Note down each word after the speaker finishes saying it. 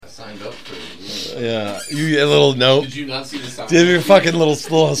signed up for it. Yeah, you get a little note. Did you not see the sign-up? Did your fucking little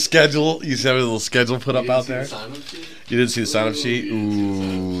schedule? You have a little schedule put up out there. You didn't see the sign-up sheet?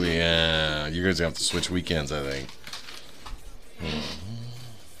 Ooh, yeah. You're gonna have to switch weekends, I think.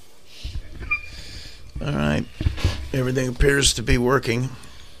 All right. Everything appears to be working.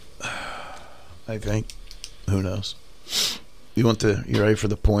 I think. Who knows? You ready for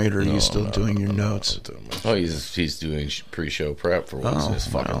the point, or are you still doing your notes? Oh, he's doing pre-show prep for once in his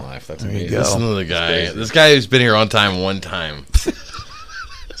fucking life. That's amazing. This is another guy. This guy who's been here on time one time.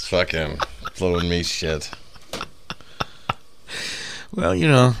 It's fucking blowing me shit.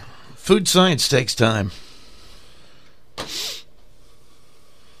 Well, food science takes time.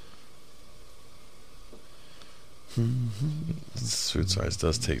 Food science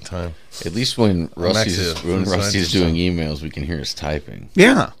does take time. At least when Rusty's doing emails, we can hear us typing.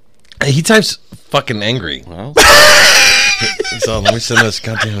 Yeah. He types fucking angry. Well, so let me send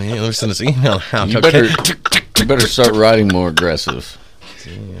this email out. you better start writing more aggressive.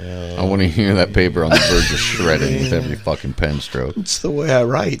 Yeah. I want to hear that paper on the verge of shredding with every fucking pen stroke. It's the way I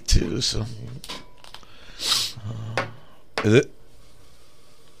write too. So. Is it?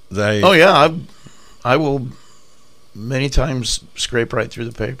 Oh yeah, I will many times scrape right through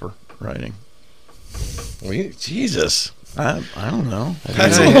the paper writing. Jesus. I don't know.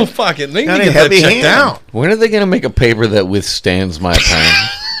 That's a little fucking. They need to get that checked hand. out. When are they going to make a paper that withstands my pen?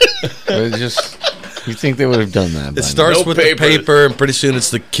 You think they would have done that? It starts with the paper, and pretty soon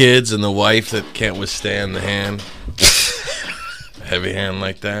it's the kids and the wife that can't withstand the hand. Heavy hand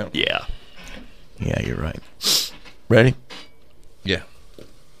like that. Yeah. Yeah, you're right. Ready? Yeah.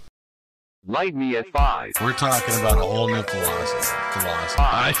 Light me at 5. We're talking about a whole new philosophy.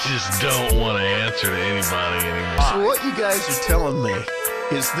 I just don't want to answer to anybody anymore. So what you guys are telling me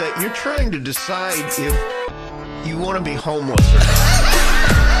is that you're trying to decide if you want to be homeless or not.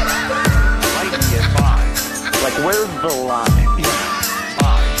 Light me at 5. Like, where's the line?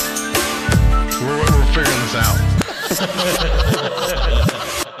 5. We're figuring this out.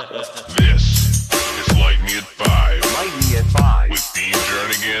 This is Light Me at 5. Light me at 5. With Dean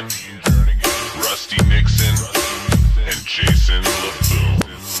Jernigan, Rusty Nixon, and Jason LaFoon.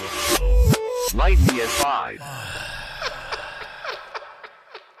 Light me at 5.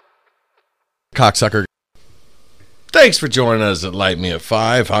 Cocksucker. Thanks for joining us at Light Me at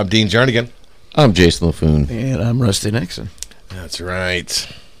 5. I'm Dean Jernigan. I'm Jason LaFoon. And I'm Rusty Nixon. That's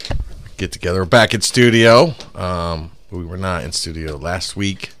right. Get together. We're back in studio. We were not in studio last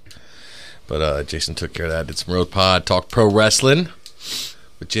week, but Jason took care of that. Did some road pod, talked pro wrestling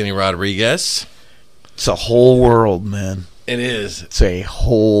with Jenny Rodriguez. It's a whole world, man. It is. It's a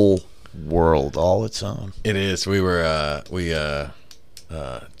whole world all its own. It is. We were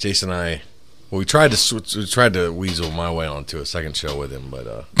Jason and I. Well, we tried to weasel my way onto a second show with him,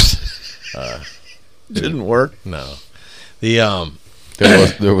 but didn't work. No. There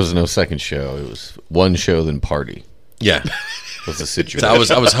was no second show. It was one show, then party. Yeah. Was the situation.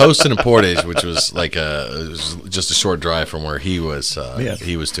 So I was hosting in Portage, which was like it was just a short drive from where he was.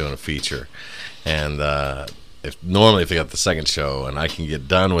 He was doing a feature, and if they got the second show and I can get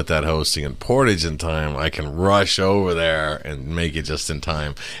done with that hosting in Portage in time, I can rush over there and make it just in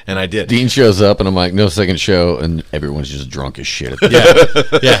time. And I did. Dean shows up and I'm like, no second show, and everyone's just drunk as shit. Yeah.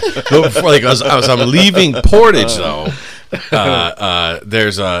 But before, I'm leaving Portage though.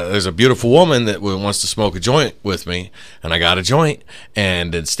 There's a beautiful woman that wants to smoke a joint with me, and I got a joint.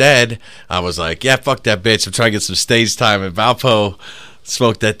 And instead, I was like, yeah, fuck that bitch. I'm trying to get some stage time at Valpo.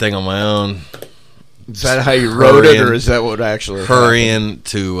 Smoke that thing on my own. Is that how you wrote it, or is that what actually happened?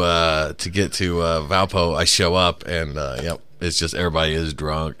 To get to Valpo, I show up, and it's just everybody is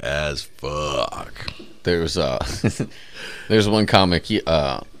drunk as fuck. There's one comic. You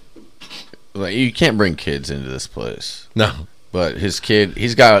can't bring kids into this place. No, but he's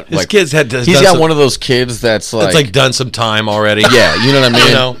got one of those kids that's done some time already. Yeah, you know what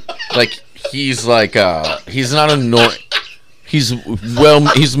I mean. Like he's not annoying. He's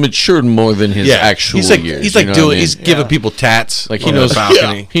matured more than his actual years. He's giving people tats. Like he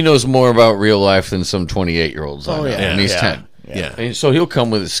knows more about real life than some 28-year-olds. Oh yeah, and he's 10. Yeah. And so he'll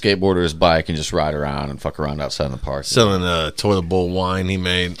come with his skateboard or his bike and just ride around and fuck around outside in the park. Selling a toilet bowl wine he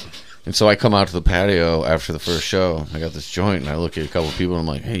made. And so I come out to the patio after the first show. I got this joint, and I look at a couple of people, and I'm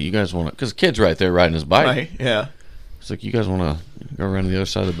like, hey, you guys want to... Because the kid's right there riding his bike. Right, yeah. It's like, you guys want to go around to the other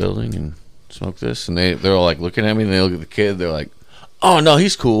side of the building and smoke this? And they're all like looking at me, and they look at the kid. They're like, oh, no,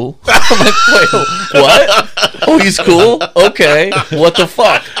 he's cool. I'm like, wait, what? Oh, he's cool? Okay. What the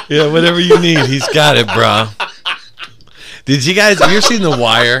fuck? Yeah, whatever you need, he's got it, bro. Have you ever seen The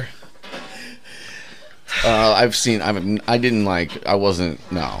Wire? I've seen. I didn't like. I wasn't.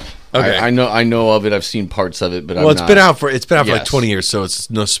 No. Okay. I know of it. I've seen parts of it, but Well, I'm it's not, been out for like Yes. 20 years, so it's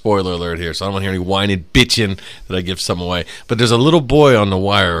no spoiler alert here. So I don't want to hear any whining, bitching that I give some away. But there's a little boy on the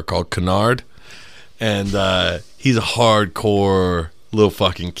wire called Kennard, and he's a hardcore little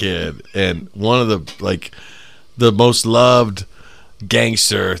fucking kid, and one of the most loved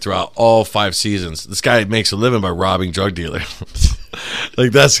gangster throughout all 5 seasons. This guy makes a living by robbing drug dealers.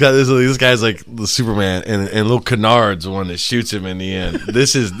 Like this guy's like the Superman, and little Kennard's the one that shoots him in the end.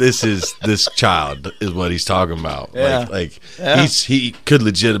 This child is what he's talking about. Yeah. Yeah. He could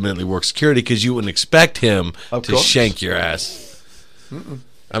legitimately work security because you wouldn't expect him Of to course. shank your ass.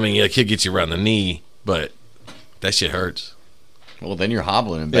 I mean, yeah, he'll get you around the knee, but that shit hurts. Well, then you're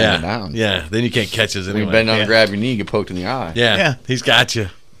hobbling and bending down. Yeah. Then you can't catch us When anyway. you bend down Yeah. and grab your knee, you get poked in the eye. Yeah, he's got you.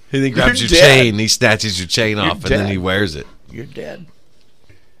 He grabs You're your dead. chain, he snatches your chain off, and then dead. he wears it. You're dead.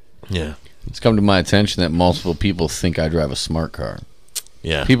 Yeah, It's come to my attention that multiple people think I drive a smart car.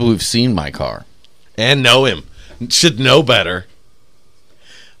 yeah. People who've seen my car. And know him should know better.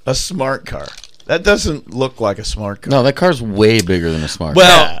 A smart car. That doesn't look like a smart car. No, that car's way bigger than a smart car.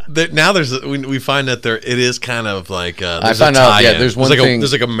 Well, now we find that it is kind of like there's I found a out, tie-in. yeah, there's one like thing-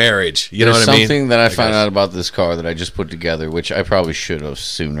 there's like a marriage. You know There's what I mean? something that I found guess. out about this car that I just put together, which I probably should have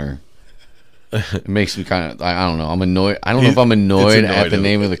sooner. It makes me kind of, I don't know. I'm annoyed. I don't know if I'm annoyed at the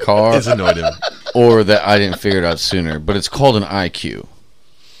name of the car It's annoyed him. or that I didn't figure it out sooner. But it's called an IQ,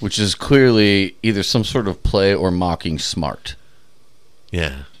 which is clearly either some sort of play or mocking smart.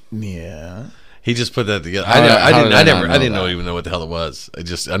 Yeah, Yeah. he just put that together. How did I not know I didn't that? even know what the hell it was. I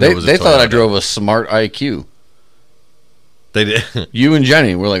know They, it was. a they thought I Toyota. drove a smart IQ. They did. You and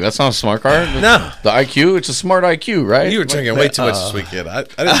Jenny were like, that's not a smart car? No. The IQ? It's a smart IQ, right? You were drinking way too much this weekend. I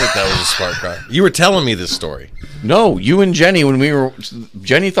didn't think that was a smart car. You were telling me this story. No, you and Jenny, when we were,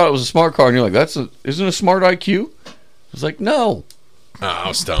 Jenny thought it was a smart car, and you're like, isn't a smart IQ? I was like, no. Oh, I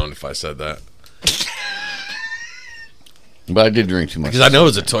was stoned if I said that. But I did drink too much. Because I know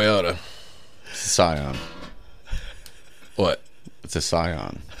it's a Toyota. It's a Scion. What? It's a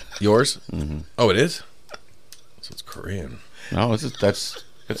Scion. Yours? Mm-hmm. Oh, it is? So it's Korean. No, it's a Toyota.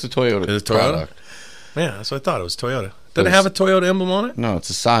 Is it Toyota? product. Yeah, that's what I thought. It was Toyota. Doesn't it have a Toyota emblem on it? No, it's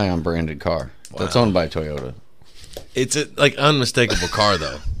a Scion branded car. That's owned by Toyota. It's a unmistakable car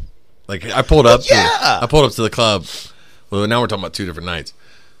though. Like I pulled up. I pulled up to the club. Well, now we're talking about 2 different nights.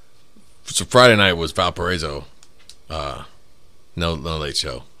 So Friday night was Valparaiso. No late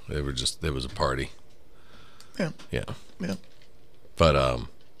show. It was a party. Yeah. Yeah. Yeah. But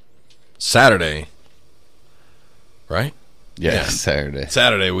Saturday, right? Yeah,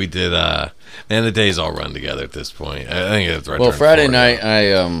 Saturday we did. Man, the days all run together at this point. I think it's right. Well, Friday night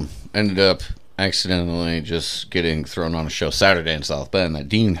I ended up accidentally just getting thrown on a show Saturday in South Bend that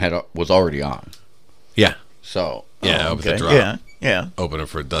Dean was already on. Yeah. So Yeah. With the Okay. drop. Yeah. Yeah. Opener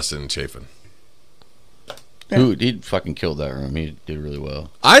for Dustin and Chafin. he fucking killed that room. He did really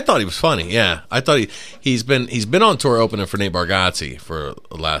well. I thought he was funny. Yeah, I thought he's been on tour opening for Nate Bargatze for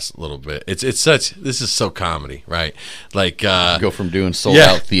the last little bit. This is so comedy, right? Like Go from doing sold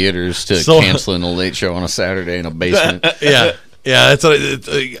yeah. out theaters to Sold- canceling a late show on a Saturday in a basement. yeah. It's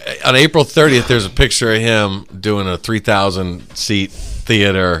on April 30th. There's a picture of him doing a 3,000 seat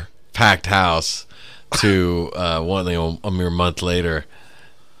theater packed house. To a mere month later,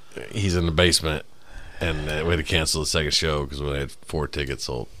 he's in the basement, and we had to cancel the second show because we had 4 tickets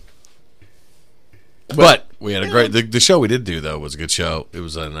sold. But we had a great. The show we did do though was a good show. It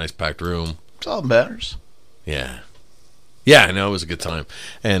was a nice packed room. It's all that matters. Yeah, I know it was a good time.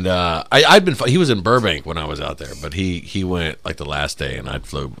 And he was in Burbank when I was out there, but he went like the last day, and I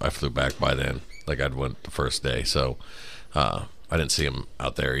flew back by then. Like I'd went the first day, so I didn't see him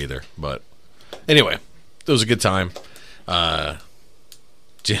out there either. But anyway, it was a good time.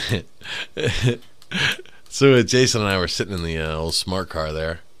 So Jason and I were sitting in the old smart car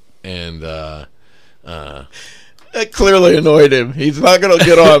there, and It clearly annoyed him. He's not going to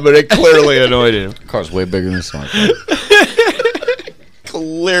get on, but it clearly annoyed him. The car's way bigger than a smart car.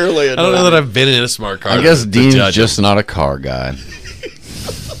 Clearly annoyed I don't know that him. I've been in a smart car. I guess to Dean's judge just him. not a car guy.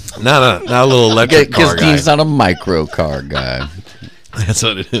 not a little electric Because car guy. Dean's not a micro car guy. That's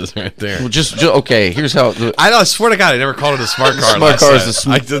what it is right there. Well, just okay. Here's how. I know. I swear to God, I never called it a smart car. Smart car is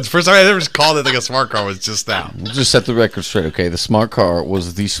the first time I ever called it like a smart car was just now. We'll just set the record straight, okay? The smart car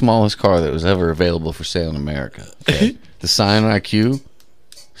was the smallest car that was ever available for sale in America. Okay? The Scion IQ,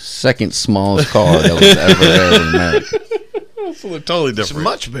 second smallest car that was ever available in America. So they're totally It's different.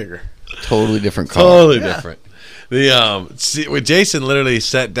 much bigger. Totally different car. Totally different. The when Jason literally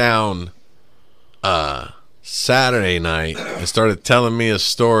set down Saturday night and started telling me a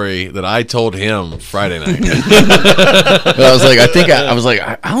story that I told him Friday night. But I was like, I was like,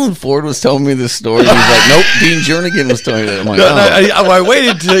 Alan Ford was telling me this story. He's like, nope, Dean Jernigan was telling me that. I'm like, I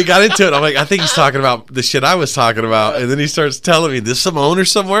waited until he got into it. I'm like, I think he's talking about the shit I was talking about. And then he starts telling me, there's some owner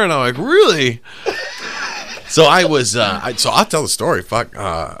somewhere. And I'm like, really? So I was, so I'll tell the story. Fuck.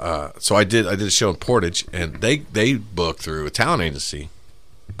 So I did a show in Portage, and they booked through a talent agency.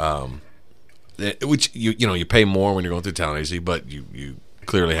 Which you pay more when you're going through talent agency, but you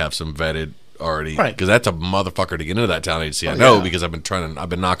clearly have some vetted already, Right. because that's a motherfucker to get into that talent agency. I know because I've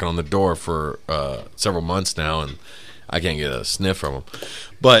been knocking on the door for several months now, and I can't get a sniff from them.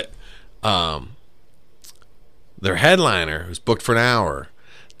 But their headliner, who's booked for an hour,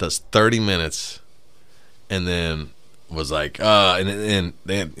 does 30 minutes, and then was like, and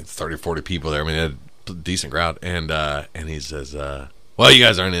they had 30 or 40 people there. I mean, they had a decent crowd, and he says, well, you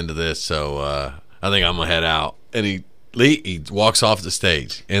guys aren't into this, so I think I'm gonna head out. And he walks off the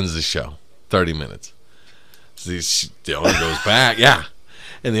stage, ends the show, 30 minutes. So the owner goes back,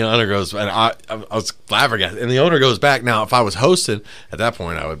 and the owner goes, and I was flabbergasted. And the owner goes back. Now, if I was hosting at that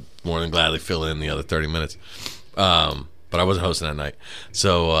point, I would more than gladly fill in the other 30 minutes. But I wasn't hosting that night.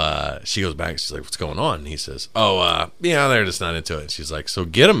 So she goes back. She's like, "What's going on?" And he says, they're just not into it. She's like, "So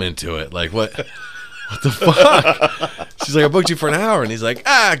get them into it. Like what?" What the fuck? She's like, I booked you for an hour. And he's like,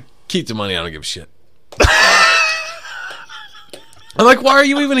 keep the money. I don't give a shit. I'm like, why are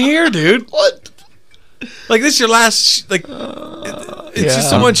you even here, dude? What? Like, this is your last, it's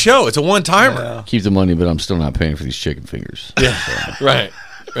just a one show. It's a one-timer. keep the money, but I'm still not paying for these chicken fingers. Yeah. So, right.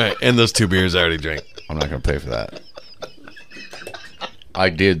 And those 2 beers I already drank. I'm not going to pay for that. I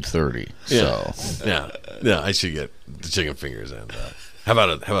did 30, so. Yeah, I should get the chicken fingers. And how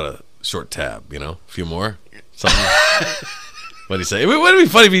about a short tab, a few more, something. What do you say? Wouldn't it be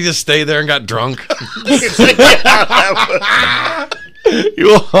funny if you just stayed there and got drunk?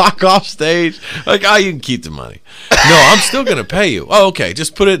 You walk off stage like, you can keep the money. No, I'm still gonna pay you. Oh, okay,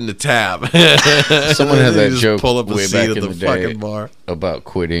 just put it in the tab. Someone had that just joke pull up a way seat back at in the the day fucking bar about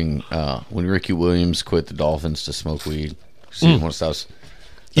quitting when Ricky Williams quit the Dolphins to smoke weed. See, one stops.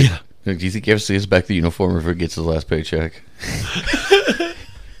 Yeah. Do you think he ever sees back the uniform if he gets his last paycheck?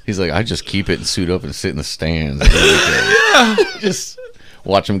 He's like, I just keep it and suit up and sit in the stands. Just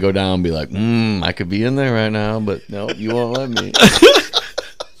watch him go down and be like, I could be in there right now, but no, you won't let me.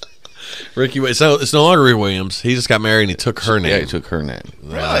 Ricky, so it's no longer Ricky Williams. He just got married and he took her name. Yeah, he took her name.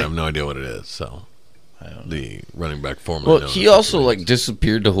 I have no idea what it is. So the running back formerly. Well, known he as also Ricky Williams.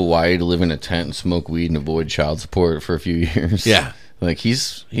 disappeared to Hawaii to live in a tent and smoke weed and avoid child support for a few years. Yeah. Like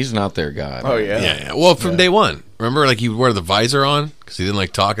he's not their guy. Oh, yeah. Yeah. Well, from day one. Remember, like, he wore the visor on because he didn't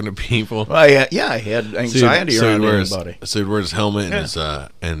like talking to people. Well, I had anxiety around anybody. So he'd wear his helmet and his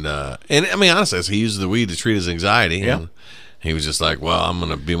and I mean, honestly, he used the weed to treat his anxiety. Yeah. And he was just like, well, I'm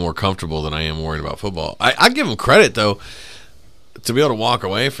going to be more comfortable than I am worried about football. I give him credit, though, to be able to walk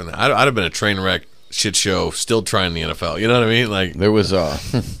away from that. I'd have been a train wreck shit show still trying the NFL. You know what I mean? Like, There was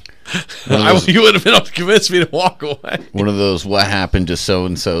you would have been able to convince me to walk away. one of those what happened to so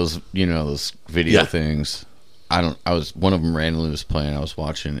and so's, those video Yeah. things. One of them randomly was playing. I was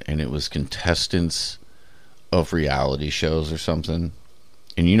watching, and it was contestants of reality shows or something.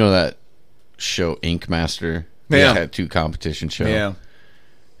 And you know that show Ink Master? Yeah. They had 2 competition shows. Yeah.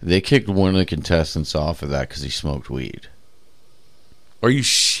 They kicked one of the contestants off of that because he smoked weed. Are you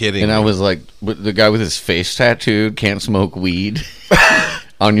shitting? And I was like, but the guy with his face tattooed can't smoke weed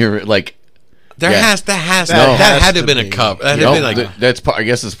on your That had to have been a cup. That had No, been like, that's I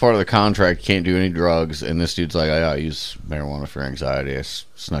guess it's part of the contract. Can't do any drugs. And this dude's like, I use marijuana for anxiety. I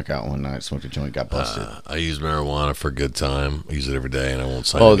snuck out one night, smoked a joint, got busted. I use marijuana for a good time. I use it every day, and I won't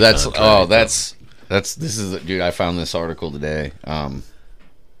sign. This is dude. I found this article today.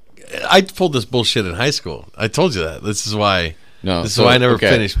 I pulled this bullshit in high school. I told you that. This is why. No, This is why I never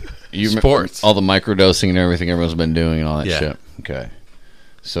finished sports. All the microdosing and everything everyone's been doing and all that Yeah. shit. Okay.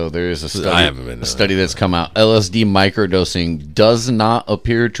 So there is a study, I haven't been doing study that's come out. LSD microdosing does not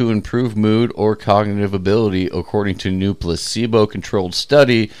appear to improve mood or cognitive ability, according to new placebo-controlled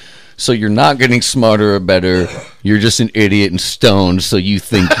study. So you're not getting smarter or better. You're just an idiot and stoned, so you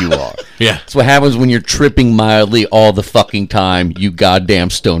think you are. Yeah. That's what happens when you're tripping mildly all the fucking time, you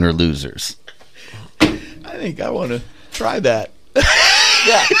goddamn stoner losers. I think I want to try that.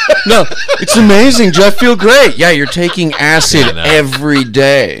 No, it's amazing, Jeff. Feel great. Yeah, you're taking acid Yeah, no. every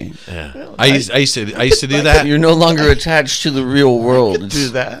day. Yeah. I used to do that. You're no longer attached to the real world. Do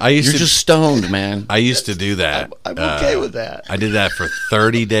that. You're just stoned, man. I used to do that. I'm okay with that. I did that for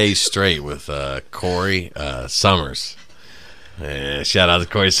 30 days straight with Corey Summers. Shout out to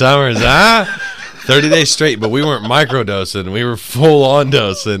Corey Summers, huh? 30 days straight, but we weren't microdosing. We were full on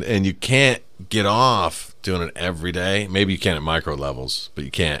dosing, and you can't get off doing it every day. Maybe you can at micro levels, but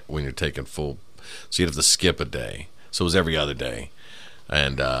you can't when you're taking full. So you'd have to skip a day. So it was every other day.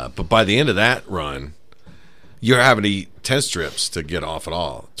 And but by the end of that run, you're having to eat 10 strips to get off at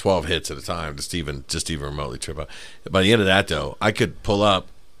all. 12 hits at a time, just even remotely trip out. By the end of that, though, I could pull up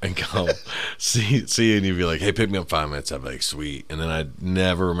and go see you, and you'd be like, "Hey, pick me up 5 minutes." I'd be like, "Sweet," and then I'd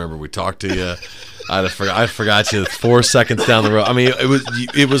never remember we talked to you. I forgot you 4 seconds down the road. I mean,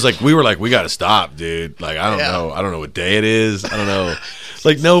 it was like we were like, we got to stop, dude. Like I don't know what day it is. I don't know.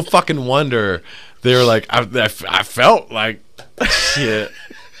 Like no fucking wonder they were like I felt like shit.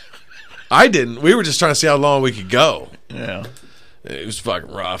 I didn't. We were just trying to see how long we could go. Yeah. It was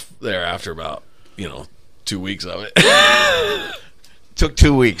fucking rough there after about 2 weeks of it. Took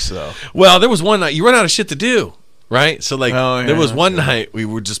 2 weeks though. Well, there was one night you run out of shit to do, right? So like there was one night we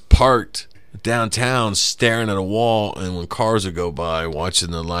were just parked downtown staring at a wall, and when cars would go by watching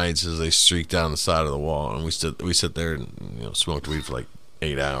the lights as they streak down the side of the wall, and we sit there and smoked weed for like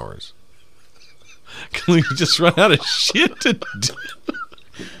 8 hours. We just run out of shit to do.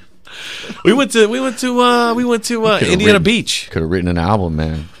 We went to Indiana Beach. Could have written an album,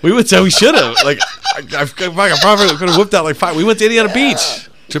 man. We should have. Like I probably could have whipped out like 5. We went to Indiana Beach.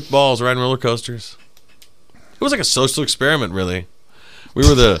 Tripped balls, riding roller coasters. It was like a social experiment, really. We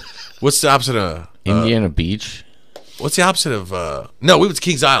were what's the opposite of Indiana Beach? What's the opposite of no, we went to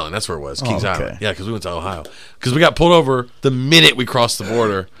Kings Island. That's where it was. Kings Island. Yeah, because we went to Ohio. Because we got pulled over the minute we crossed the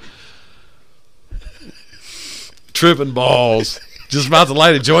border. Tripping balls. Just about to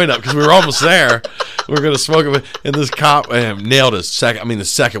light a joint up because we were almost there. We were going to smoke it, and this cop nailed us. The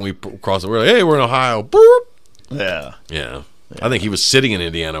second we crossed it, we were like, "Hey, we're in Ohio." Boop. Yeah. I think he was sitting in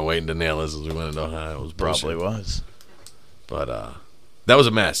Indiana waiting to nail us as we went into Ohio. It was bullshit. Probably was. But that was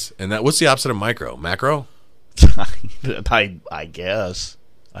a mess. And what's the opposite of micro? Macro? I guess.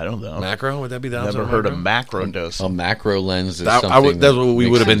 I don't know. Macro? Would that be the opposite? Never heard of macro dosing. A macro lens is that's something what we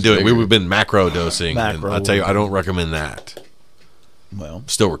would have been doing. bigger. We would have been macro dosing. Macro and I'll tell you, I don't recommend that. Well,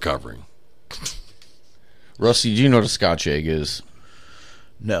 Still recovering. Rusty, do you know what a Scotch egg is?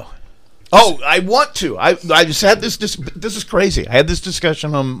 no. Oh, I want to. I just had this is crazy. I had this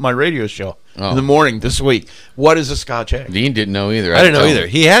discussion on my radio show in the morning this week. What is a Scotch egg? Dean didn't know either. I didn't know either.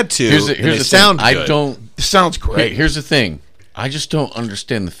 He had to. Here's the sound. Good. I don't. It sounds great. Here's the thing. I just don't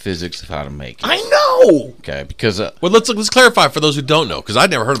understand the physics of how to make it. I know. Okay, because Well, let's clarify for those who don't know, because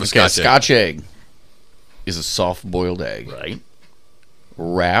I'd never heard of a Scotch egg. Scotch egg is a soft-boiled egg, Right.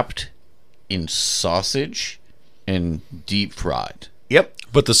 wrapped in sausage and deep fried. Yep.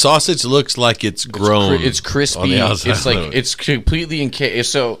 But the sausage looks like it's grown. It's crispy. on the outside It's like of it. it's completely encased.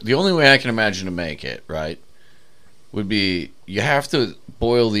 So the only way I can imagine to make it right would be you have to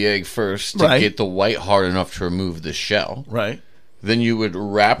boil the egg first to Right. get the white hard enough to remove the shell. Right. Then you would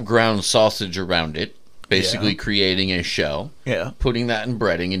wrap ground sausage around it, basically creating a shell. Yeah. Putting that in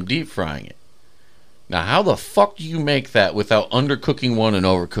breading and deep frying it. Now, how the fuck do you make that without undercooking one and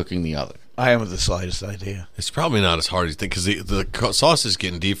overcooking the other? I haven't the slightest idea. It's probably not as hard as you think, because the sausage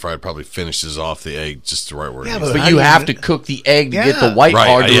getting deep fried probably finishes off the egg just the right word. Yeah, it needs but to. But you have to cook the egg to get the Yeah. white Right,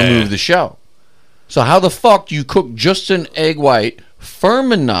 hard to yeah, remove yeah. the shell. So how the fuck do you cook just an egg white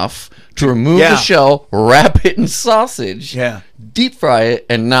firm enough to remove Yeah. the shell, wrap it in sausage, Yeah. deep fry it,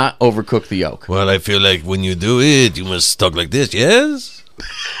 and not overcook the yolk? Well, I feel like when you do it, you must talk like this. Yes.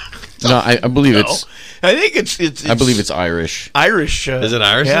 No, I believe it's. I think it's I believe it's Irish. Irish. Is it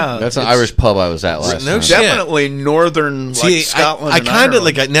Irish? Yeah. That's an it's Irish pub I was at last No night. shit. Definitely northern, See, like Scotland. I and kind of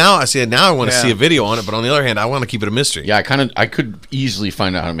Ireland. like now. I see it now. I want to Yeah. see a video on it, but on the other hand, I want to keep it a mystery. Yeah, I could easily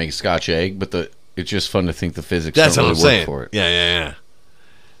find out how to make a Scotch egg, but it's just fun to think the physics That's don't what really I'm work saying. for it. Yeah.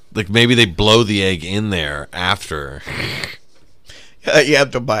 Like maybe they blow the egg in there after. You have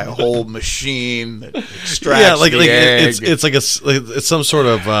to buy a whole machine that extracts Yeah, like the egg. it's like it's some sort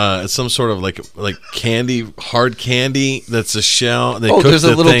of like candy, hard candy that's a shell. They cook there's a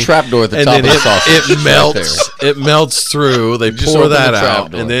the little thing, trapdoor at the and top then of the sausage. It Right melts. It melts through. They just pour open that the out,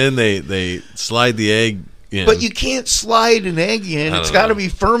 trapdoor. and then they slide the egg in. But you can't slide an egg in. I It's don't got to know. be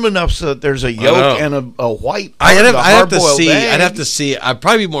firm enough so that there's a know. yolk and a white. I'd part, have, a I'd have to hard-boiled see. egg. I'd have to see. I'd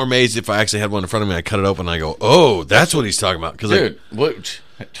probably be more amazed if I actually had one in front of me. I cut it open and I go, "Oh, that's what he's talking about." Because Dude, what?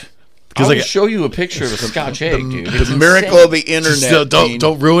 Because I'll like show you a picture of a Scotch egg, dude. It's The miracle insane. of the internet. still, Dean.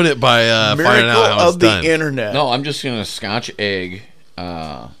 don't ruin it by finding Miracle out how it's of the done. internet. No, I'm just gonna Scotch egg.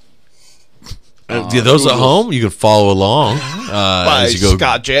 Those at home, you can follow along By as you go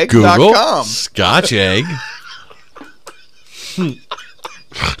ScotchEgg.com. Google Scotch egg.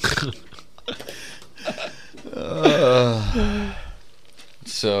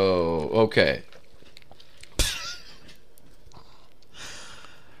 So okay,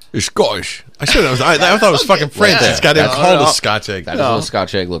 It's Scotch. I thought it was fucking French. Yeah. It's got That's called what- a Scotch egg. That is what a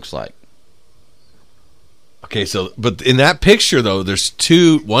Scotch egg looks like. Okay, so but in that picture though, there's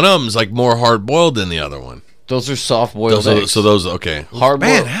two. One of them's like more hard boiled than the other one. Those are soft boiled eggs. So those okay. Hard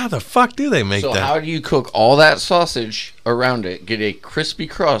Man, boiled. how the fuck do they make So that? how do you cook all that sausage around it, get a crispy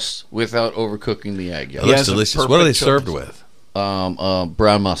crust without overcooking the egg It yolk? looks has a delicious. What are they perfect served toast. with?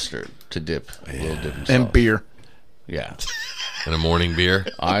 Brown mustard to dip. A little dip in And sauce. beer. Yeah. And a morning beer.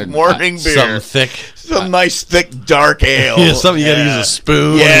 Morning beer. Something thick. Some nice, thick, dark ale. Yeah, something you got to use a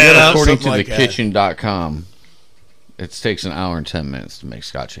spoon. Yeah. to get out. According to something like that. thekitchen.com, it takes an hour and 10 minutes to make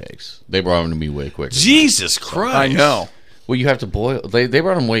Scotch eggs. They brought them to me way quicker. Jesus Christ! I know. Well, you have to boil. They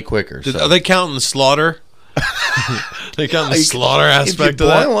brought them way quicker. So. Are they counting the slaughter? They counting the slaughter If you aspect of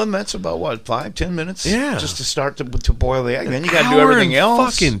that? boil them, that's about what, 5-10 minutes? Yeah. Just to start to boil the egg. Then you got to do Hour everything and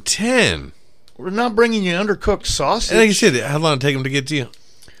else. Fucking 10. We're not bringing you undercooked sausage. And like you said, how long did it take them to get to you?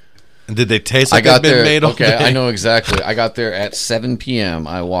 And did they taste I like got they've been there. made all Okay, day? I know exactly. I got there at 7 p.m.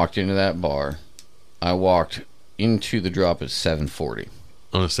 I walked into that bar. I walked into the drop at 7:40. I'm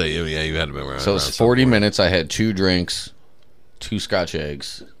gonna say, yeah, you had to be around. So it's 40 minutes. I had 2 drinks, 2 Scotch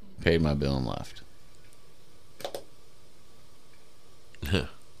eggs, paid my bill, and left.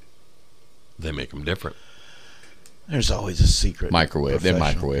 They make them different. There's always a secret. Microwave. They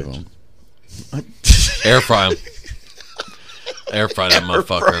professional microwave kitchen. them. Air fry them. Air fry that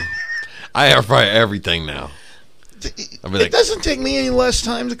motherfucker. I air fry everything now. I'll be It like, doesn't take me any less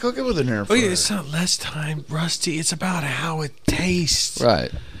time to cook it with an air oh fryer. yeah, it's not less time, Rusty. It's about how it tastes.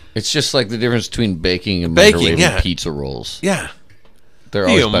 Right. It's just like the difference between baking and Baking, microwaving yeah. pizza rolls. Yeah. They're You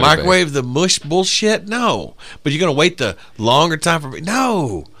always gonna better microwave the mush bullshit? No. But you're gonna wait the longer time for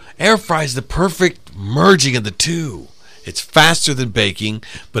no. Air fry is the perfect merging of the two. It's faster than baking,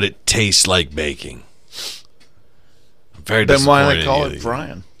 but it tastes like baking. I'm very Then why disappointed do they call in it you.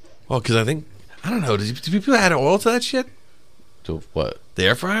 frying? Well, because I think I don't know. Do people add oil to that shit? baked. To what? The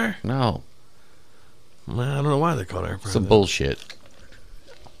air fryer? No. Well, I don't know why they call it air fryer. Some bullshit.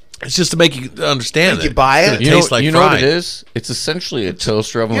 It's just to make you understand Make that you buy it's it? gonna You know, taste like you know what fried. it is? It's essentially a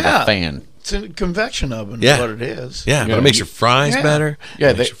toaster oven with Yeah. a fan. It's a convection oven Yeah. is what it is. Yeah, but Yeah. it makes your fries Yeah. better.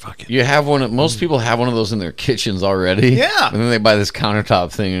 Yeah, it makes your fucking you have one. Most people have one of those in their kitchens already. Yeah. and then they buy this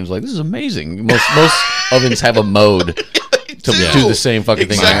countertop thing, and it's like, this is amazing. Most ovens have a mode to do the same fucking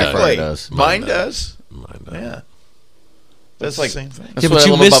thing an air fryer Exactly. does. Mine does. Mind that. Yeah. That's like- the same thing. That's Yeah, what but I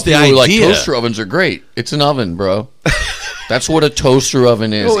you love missed about the people who are like idea. toaster ovens are great. It's an oven, bro. That's what a toaster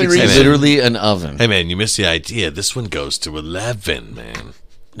oven is. Only It's reason- literally an oven. Hey man, you missed the idea. This one goes to 11, man.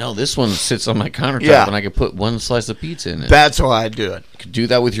 No, this one sits on my countertop, Yeah. and I could put one slice of pizza in it. That's why I do it. You could do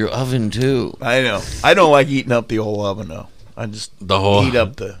that with your oven too. I know. I don't like eating up the whole oven though. I just The whole eat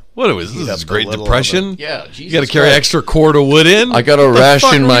up the. What it was? Heat This up is the Great little Depression. Yeah, You got to carry extra cord of wood in. I gotta What the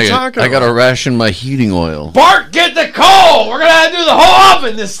fuck ration are my. we talking I gotta about? ration my heating oil. Bart, get the coal. We're gonna have to do the whole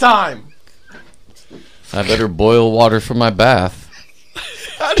oven this time. I better boil water for my bath.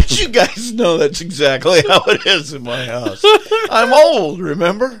 How did you guys know that's exactly how it is in my house? I'm old,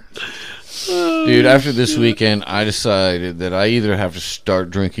 remember? Dude, after this weekend, I decided that I either have to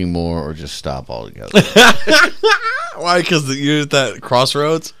start drinking more or just stop altogether. Why? Because you're at that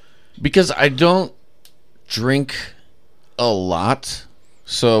crossroads. Because I don't drink a lot.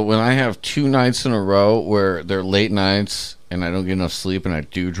 So when I have 2 nights in a row where they're late nights and I don't get enough sleep and I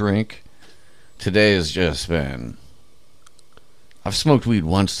do drink, today has just been... I've smoked weed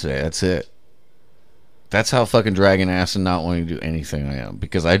once today. That's it. That's how fucking dragging ass and not wanting to do anything I am.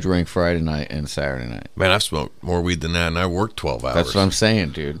 Because I drank Friday night and Saturday night. Man, I've smoked more weed than that, and I worked 12 hours. That's what I'm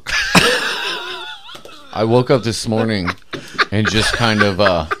saying, dude. I woke up this morning and just kind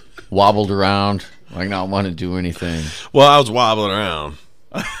of wobbled around, like not wanting to do anything. Well, I was wobbling around.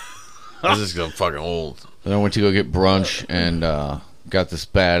 I was just getting fucking old. Then I went to go get brunch and got this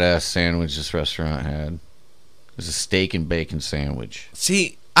badass sandwich this restaurant had. It was a steak and bacon sandwich.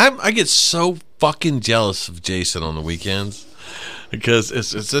 See, I get so fucking jealous of Jason on the weekends because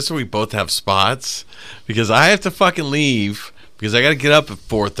it's just we both have spots because I have to fucking leave because I got to get up at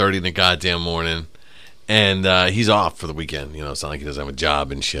 4:30 in the goddamn morning and he's off for the weekend. You know, it's not like he doesn't have a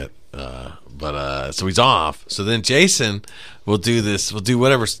job and shit. But so he's off. So then Jason will do this. We'll do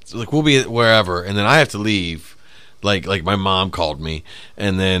whatever. Like we'll be wherever, and then I have to leave. Like my mom called me,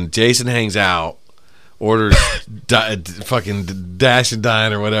 and then Jason hangs out. Orders fucking Dash and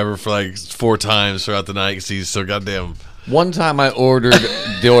Dine or whatever for like 4 times throughout the night because he's so goddamn. One time I ordered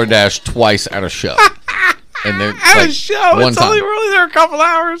DoorDash twice at a show. And they're At like, a show, one it's time. only really there a couple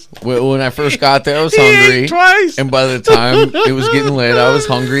hours. When I first got there, I was He ate hungry. twice. And by the time it was getting late, I was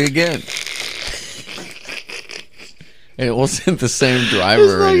hungry again. And it wasn't the same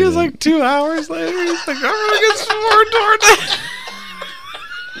driver. It's like 2 hours later. He's like, I'm gonna get some more DoorDash.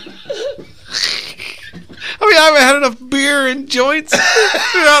 I mean, I haven't had enough beer and joints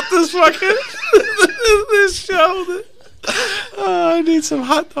throughout this fucking this show. I need some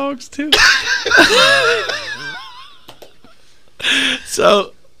hot dogs too.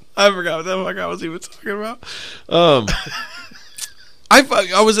 So I forgot what the fuck I was even talking about.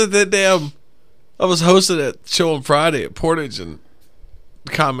 I was at that damn. I was hosting that show on Friday at Portage, and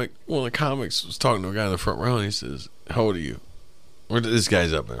one of the comics was talking to a guy in the front row, and he says, "How old are you?" This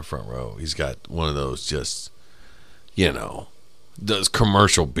guy's up in the front row. He's got one of those just, those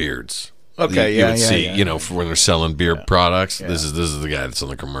commercial beards. Okay, you would see, for when they're selling beer products. Yeah. This is the guy that's on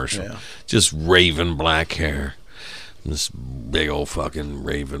the commercial. Yeah. Just raven black hair, this big old fucking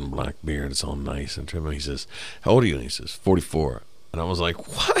raven black beard. It's all nice and trim. And he says, "How old are you?" And he says, 44. And I was like,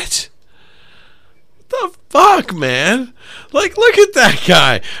 "What? The fuck, man? Like, look at that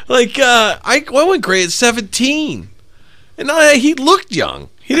guy. Like, I went gray at 17, and he looked young.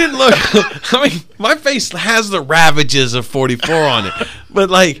 He didn't look. I mean, my face has the ravages of 44 on it, but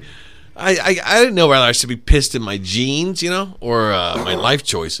like, I didn't know whether I should be pissed in my jeans, or my life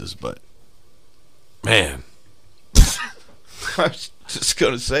choices. But man, I was just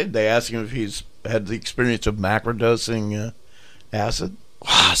going to say, they asked him if he's had the experience of macrodosing acid.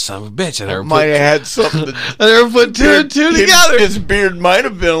 wow, son of a bitch! I never Might have had something. I never put two and two together. His beard might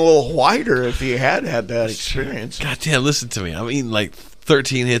have been a little whiter if he had that experience. Goddamn, listen to me. I'm eating like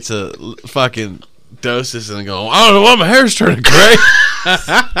 13 hits of fucking doses and going, I don't know why my hair's turning gray.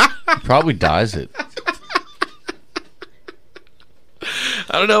 Probably dyes it.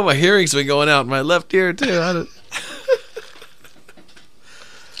 I don't know. My hearing's been going out in my left ear too.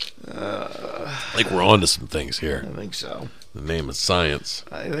 Like we're on to some things here. I think so. The name of science.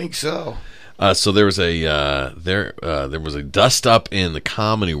 I think so. So there was there was a dust up in the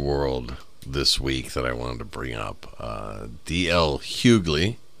comedy world this week that I wanted to bring up. D.L.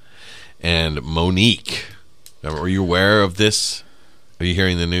 Hughley and Monique. Were you aware of this? Are you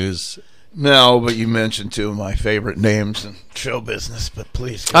hearing the news? No, but you mentioned two of my favorite names in show business. But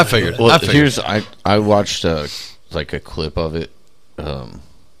please, I figured. Well, I figured. I watched a clip of it.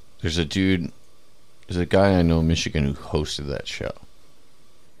 There's a guy I know in Michigan who hosted that show.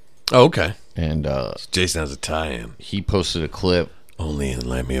 Oh, okay. And Jason has a tie-in. he posted a clip. Only in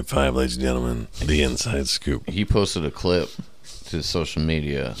Light Me at 5, ladies and gentlemen, the inside scoop. He posted a clip to social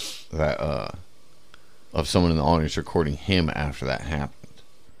media that of someone in the audience recording him after that happened.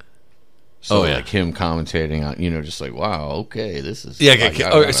 So like him commentating on, just like, wow, okay, this is Okay.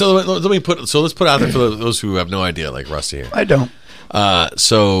 Okay. So let's put out there for those who have no idea, like Rusty here. I don't.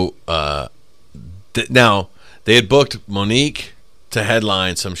 Now they had booked Monique to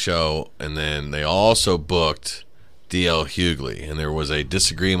headline some show, and then they also booked D.L. Hughley, and there was a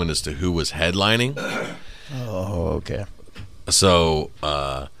disagreement as to who was headlining. Oh, okay. So,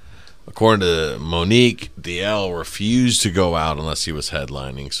 according to Monique, D.L. refused to go out unless he was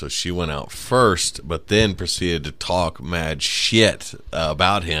headlining, so she went out first, but then proceeded to talk mad shit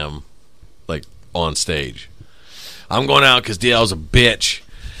about him, like on stage. I'm going out because D.L.'s a bitch.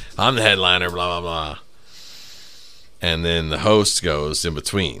 I'm the headliner, blah, blah, blah. And then the host goes in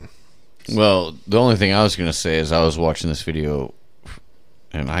between. Well, the only thing I was going to say is I was watching this video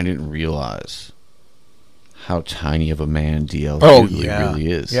and I didn't realize how tiny of a man D.L. Hughley really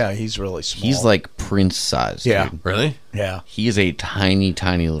is. Yeah, he's really small. He's like Prince size. Yeah. Dude. Really? Yeah. He is a tiny,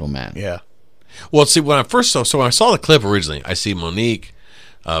 tiny little man. Yeah. Well, see, when I saw the clip originally, I see Monique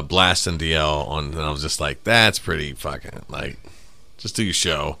blasting DL on, and I was just like, that's pretty fucking, like, just do your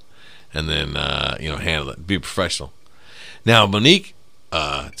show, and then, handle it. Be professional. Now, Monique,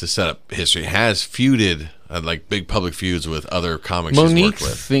 to set up history, has feuded, like, big public feuds with other comics Monique she's worked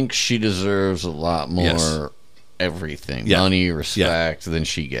with. thinks she deserves a lot more everything. Yeah. Money, respect than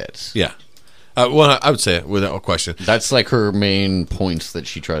she gets. Yeah. Well, I would say it without a question. That's like her main points that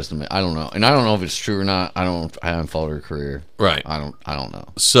she tries to make. I don't know, and I don't know if it's true or not. I haven't followed her career. Right. I don't know.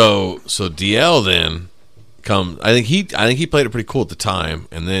 So DL then comes. I think he played it pretty cool at the time,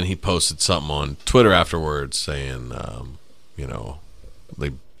 and then he posted something on Twitter afterwards saying,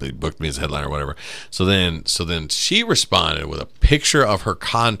 they booked me as a headliner or whatever. So then she responded with a picture of her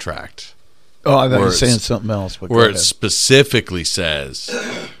contract. Oh, I thought you were saying something else. But where it specifically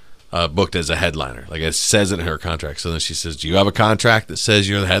says booked as a headliner. Like it says it in her contract. So then she says, do you have a contract that says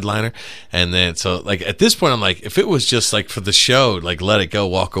you're the headliner? And then, so like at this point, I'm like, if it was just like for the show, like let it go,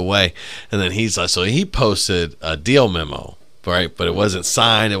 walk away. And then he's like, so he posted a deal memo, right? But it wasn't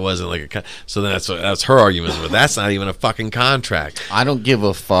signed. It wasn't like so then that's her argument. But that's not even a fucking contract. I don't give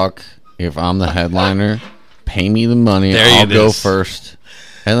a fuck if I'm the headliner. pay me the money. There I'll it go is. first,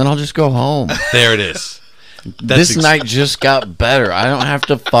 and then I'll just go home. There it is. This night just got better. I don't have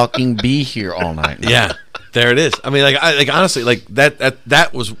to fucking be here all night now. Yeah, there it is. I mean, like honestly, like that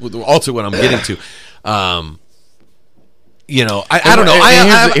was also what I'm getting to. You know, I don't know.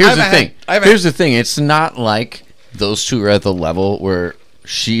 Here's the thing. It's not like those two are at the level where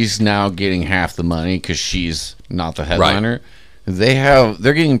she's now getting half the money because she's not the headliner. Right.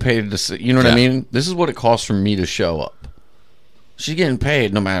 They're getting paid to. You know what I mean? This is what it costs for me to show up. She's getting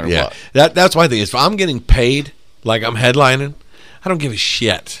paid no matter what. That's my thing. If I'm getting paid like I'm headlining, I don't give a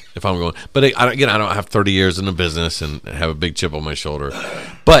shit if I'm going. But again, I don't have 30 years in the business and have a big chip on my shoulder.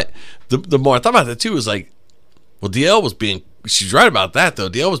 But the more I thought about that too was like, well, DL was being. She's right about that though.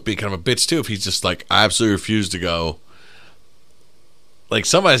 DL was being kind of a bitch too. If he's just like, I absolutely refuse to go. Like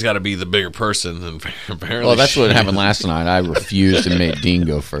somebody's got to be the bigger person, and apparently. Well, that's what happened last night. I refused and made Dean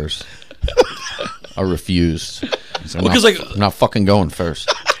go first. I refused. Because I'm not fucking going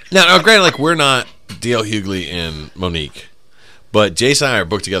first. Now, granted, like we're not DL Hughley and Monique, but Jason and I are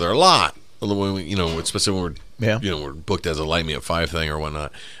booked together a lot. When we, especially when we're booked as a Light Me at 5 thing or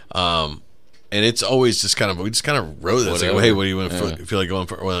whatnot. And it's always just we just kind of wrote this. Like, hey, what do you want to feel like going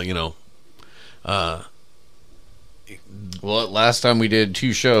for? Well, Well, last time we did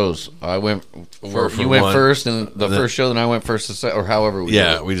 2 shows. I went. You went first, and the first show, then I went first, or however we.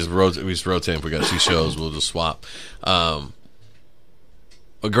 Yeah, did it. we just rotate. If we got 2 shows, we'll just swap. But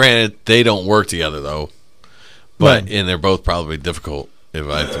granted, they don't work together though. But and they're both probably difficult if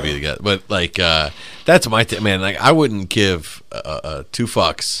I have to be together. But like that's my man. Like I wouldn't give 2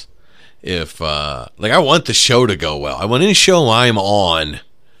 fucks if like I want the show to go well. I want any show I'm on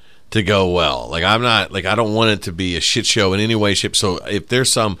to go well. Like I'm not like I don't want it to be a shit show in any way, shape. So if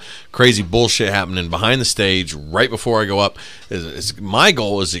there's some crazy bullshit happening behind the stage right before I go up, my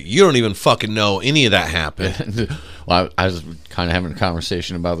goal is that you don't even fucking know any of that happened. Well, I was kind of having a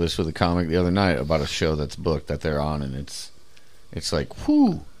conversation about this with a comic the other night about a show that's booked that they're on, and it's like,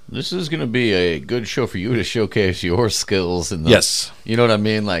 whew, this is going to be a good show for you to showcase your skills. And yes, you know what I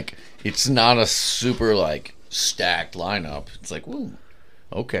mean. Like it's not a super like stacked lineup. It's like, woo.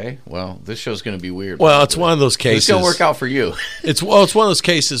 Okay, well, this show's going to be weird. Well, it's one of those cases. It's going to work out for you. It's one of those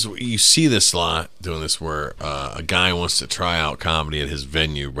cases where you see this a lot doing this, where a guy wants to try out comedy at his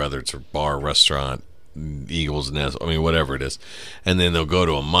venue, whether it's a bar, restaurant, Eagles Nest, I mean, whatever it is, and then they'll go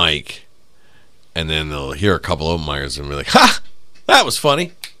to a mic, and then they'll hear a couple of micers and be like, "Ha, that was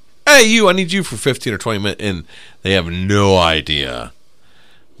funny. Hey, I need you for 15 or 20 minutes," and they have no idea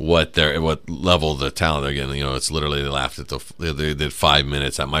what level the talent they're getting. It's literally they laughed at they did 5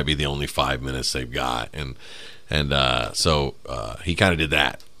 minutes. That might be the only 5 minutes they've got, and so he kind of did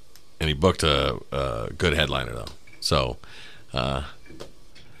that, and he booked a good headliner though. So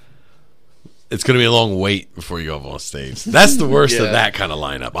it's going to be a long wait before you go up on stage. That's the worst of that kind of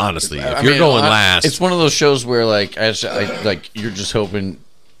lineup, honestly. If you're going last, it's one of those shows where like you're just hoping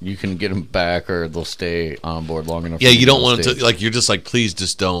you can get them back, or they'll stay on board long enough. Yeah, you don't want to like. You're just like, please,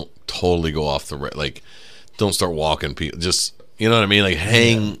 just don't totally go off the like. Don't start walking people. Just you know what I mean. Like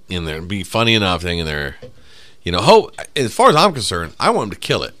hang in there and be funny enough. Hang in there. As far as I'm concerned, I want them to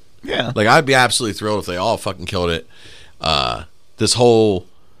kill it. Yeah. Like I'd be absolutely thrilled if they all fucking killed it. This whole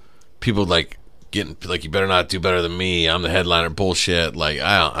people like getting like, you better not do better than me. I'm the headliner bullshit. Like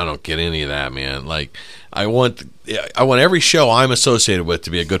I don't get any of that, man. Like I want every show I'm associated with to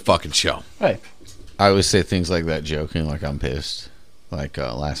be a good fucking show. Right. I always say things like that joking, like I'm pissed. Like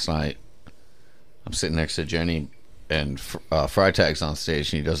last night, I'm sitting next to Jenny, and Freitag's on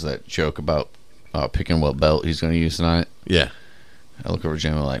stage, and he does that joke about picking what belt he's going to use tonight. Yeah. I look over at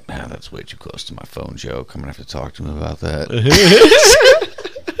Jenny, like, man, that's way too close to my phone joke. I'm going to have to talk to him about that.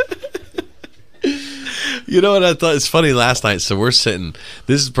 You know what I thought? It's funny last night. So we're sitting.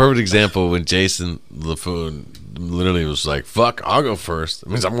 This is a perfect example when Jason LaFoon literally was like, "Fuck, I'll go first. It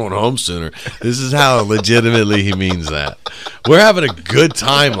means I'm going home sooner." This is how legitimately he means that. We're having a good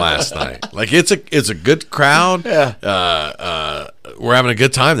time last night. Like it's a good crowd. Yeah. We're having a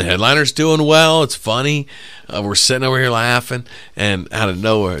good time. The headliner's doing well. It's funny. We're sitting over here laughing, and out of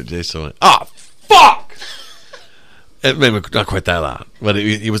nowhere, Jason went, "Oh, fuck!" It made me not quite that loud, but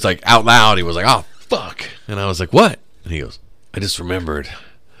he was like out loud. He was like, "Oh, fuck!" And I was like, "What?" And he goes, "I just remembered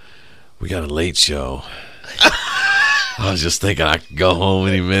we got a late show. I was just thinking I could go home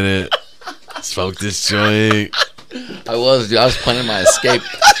any minute, smoke this joint." I was planning my escape.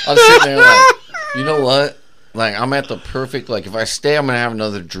 I was sitting there like, you know what? Like I'm at the perfect. Like if I stay, I'm gonna have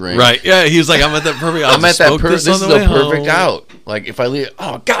another drink. Right? Yeah. He was like, "I'm at that perfect. I'm at that perfect. This is the perfect out. Like if I leave,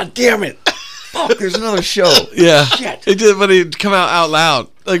 oh god damn it, fuck, there's another show. Yeah. It did, but he'd come out loud.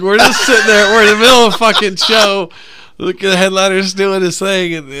 Like, we're just sitting there. We're in the middle of a fucking show. Look at the headliner's doing his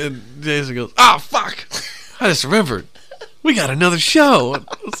thing. And Jason goes, oh, fuck. I just remembered. We got another show. And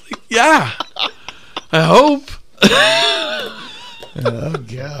I was like, yeah. I hope. Oh,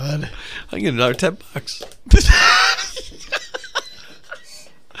 God. I can get another $10.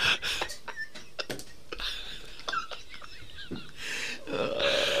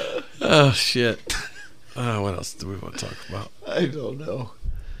 Oh, shit. What else do we want to talk about? I don't know.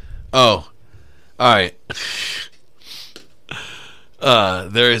 Oh, all right.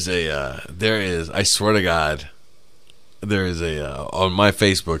 There is, I swear to God, there is on my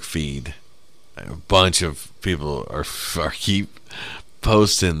Facebook feed, a bunch of people are keep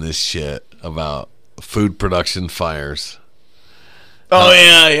posting this shit about food production fires. Oh,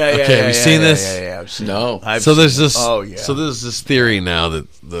 yeah. Okay, have you seen this? Yeah, I've seen No. I've So there's seen this. it. Oh, yeah. So there's this theory now that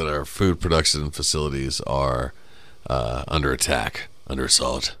our food production facilities are under attack, under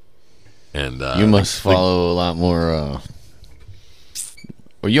assault, and You must follow a lot more.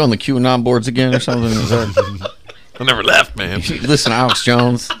 Were you on the QAnon boards again or something? Is that, I never left, man. listen, Alex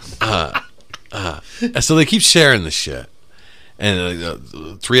Jones. So they keep sharing this shit,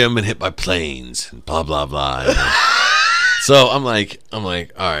 and 3 of them been hit by planes, and blah blah blah. So I'm like, all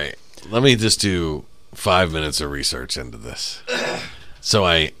right, let me just do 5 minutes of research into this. So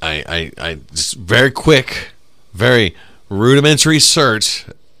I just very quick, very rudimentary search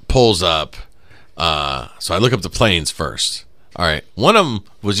pulls up. So I look up the planes first. All right, one of them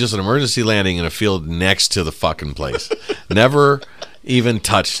was just an emergency landing in a field next to the fucking place. Never even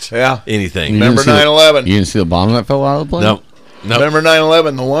touched anything. Remember 9/11? You didn't see the bomb that fell out of the plane? Nope. Remember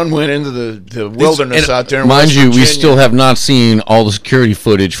 9/11? The one went into the wilderness out there in Mind West you, we Virginia. still have not seen all the security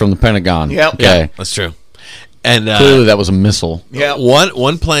footage from the Pentagon. Yep. Okay. Yeah, that's true. And Clearly that was a missile. Yeah.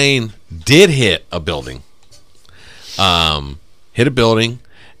 one plane did hit a building. And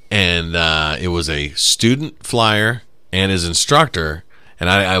it was a student flyer and his instructor. And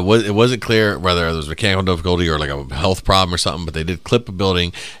it wasn't clear whether there was mechanical difficulty or like a health problem or something, but they did clip a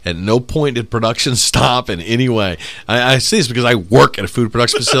building. At no point did production stop in any way. I say this because I work at a food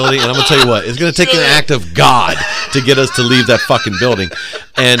production facility, and I'm going to tell you what, it's going to take an act of God to get us to leave that fucking building.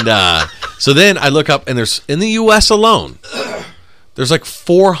 And so then I look up, and there's, in the U.S. alone, there's like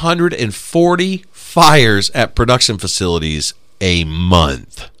 440 fires at production facilities a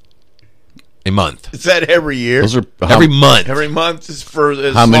month. Is that every year? Those are Every month. Every month is for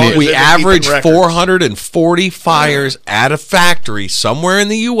as How many- long as We they're average keeping records. 440 fires at a factory somewhere in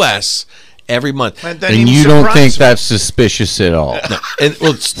the U.S. every month. That doesn't And even you don't surprise think me. that's suspicious at all? And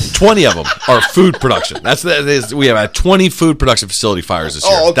well, 20 of them are food production. We have had 20 food production facility fires this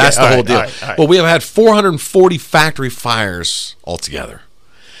year. Oh, okay. That's the All whole right, deal. all right, all right. Well, we have had 440 factory fires altogether.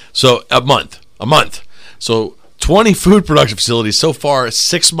 So a month. So 20 food production facilities so far,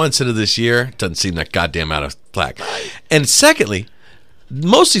 6 months into this year. Doesn't seem that goddamn out of plaque. And secondly,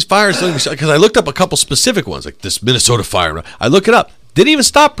 most of these fires, because I looked up a couple specific ones, like this Minnesota fire. I look it up. Didn't even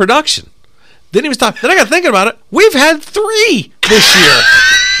stop production. Didn't even stop. Then I got thinking about it. We've had 3 this year.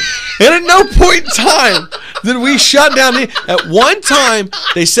 And at no point in time did we shut down. At one time,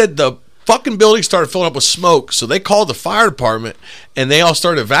 they said the fucking building started filling up with smoke. So they called the fire department, and they all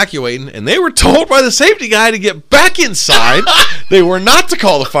started evacuating. And they were told by the safety guy to get back inside. They were not to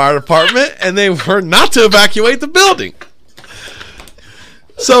call the fire department, and they were not to evacuate the building.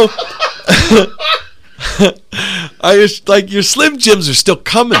 So I just like, your Slim Jims are still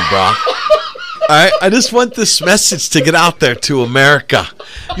coming, bro. I just want this message to get out there to America.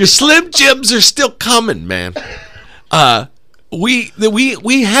 Your Slim Jims are still coming, man. We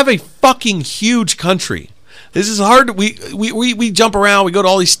have a fucking huge country. This is hard. We jump around. We go to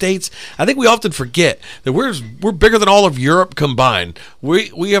all these states. I think we often forget that we're bigger than all of Europe combined.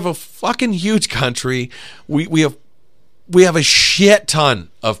 We have a fucking huge country. We have a shit ton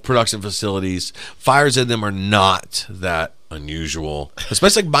of production facilities. Fires in them are not that unusual,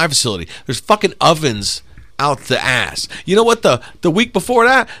 especially like my facility. There's fucking ovens out the ass. You know what? The week before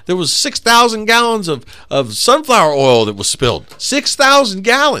that, there was 6,000 gallons of sunflower oil that was spilled. 6,000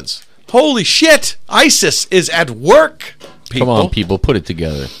 gallons. Holy shit! ISIS is at work. People. Come on, people, put it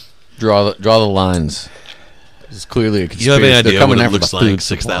together. Draw the lines. It's clearly a conspiracy. You have any They're idea coming what it after looks the like? food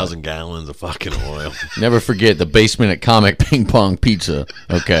 6,000 gallons of fucking oil. Never forget the basement at Comic Ping Pong Pizza.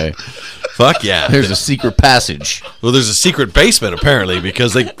 Okay, Fuck yeah. there's a secret passage. Well, there's a secret basement apparently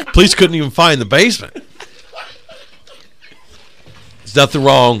because police couldn't even find the basement. There's nothing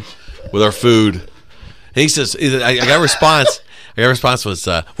wrong with our food. And he says, I got a response. My response was,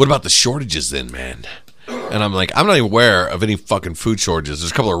 what about the shortages then, man? And I'm like, I'm not even aware of any fucking food shortages.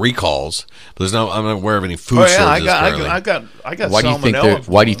 There's a couple of recalls, but I'm not aware of any food shortages. I got Why do you think salmonella.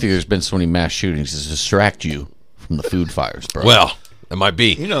 why do you think there's been so many mass shootings? To distract you from the food fires, bro. Well, it might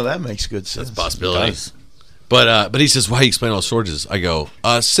be. You know, that makes good sense. That's a possibility. But he says, why do you explain all the shortages? I go,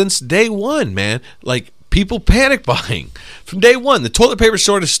 since day one, man. Like, people panic buying from day one. The toilet paper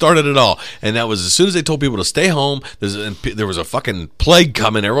shortage started it all, and that was as soon as they told people to stay home. There was a fucking plague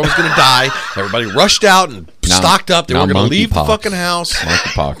coming. Everyone was going to die. Everybody rushed out and stocked up. They were going to leave the fucking house.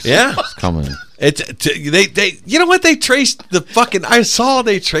 Monkeypox. Yeah, it's coming. They you know what? They traced the fucking. I saw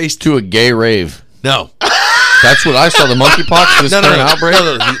they traced to a gay rave. No. That's what I saw. The monkeypox. This current outbreak.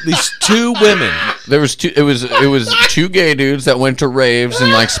 No. These two women. There was two. It was two gay dudes that went to raves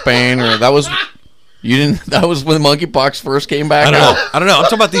in like Spain, or that was. You didn't. That was when monkeypox first came back. I don't know. I'm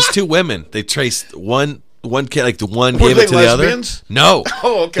talking about these two women. They traced one kid, like the one Were gave they it to lesbians? the other. No.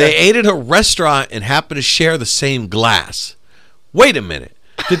 Oh, okay. They ate at a restaurant and happened to share the same glass. Wait a minute.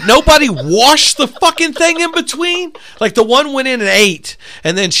 Did nobody wash the fucking thing in between? Like the one went in and ate,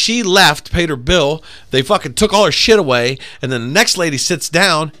 and then she left, paid her bill. They fucking took all her shit away, and then the next lady sits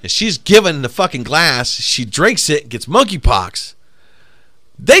down and she's given the fucking glass. She drinks it and gets monkeypox.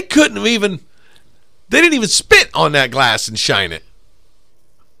 They couldn't even. They didn't even spit on that glass and shine it.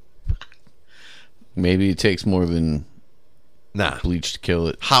 Maybe it takes more than Nah. bleach to kill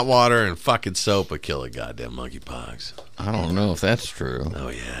it. Hot water and fucking soap would kill a goddamn monkeypox. I don't know if that's true. Oh,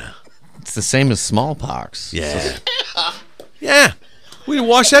 yeah. It's the same as smallpox. Yeah. Yeah. We'd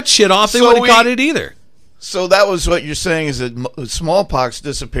wash that shit off. They So wouldn't have caught it either. So that was what you're saying, is that smallpox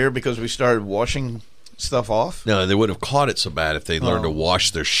disappeared because we started washing stuff off? No, they wouldn't have caught it so bad if they learned to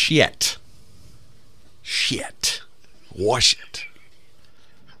wash their shit. Shit. Wash it.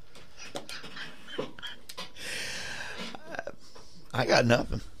 I got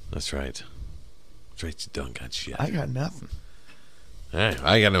nothing. That's right. That's right. You don't got shit. I got nothing. Hey,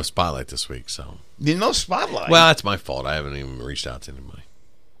 I got no spotlight this week, so. You know, spotlight. Well, that's my fault. I haven't even reached out to anybody.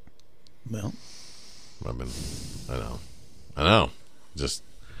 Well, I know. Just,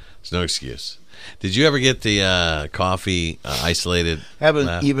 there's no excuse. Did you ever get the coffee isolated?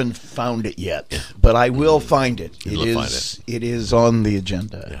 haven't even found it yet, but I will find it. You'll find it. It is on the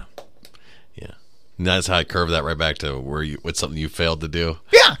agenda. Yeah. And that's how I curved that right back to what's something you failed to do.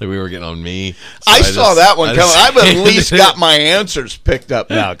 Yeah. That we were getting on me. So I saw that one coming. I've at least got got my answers picked up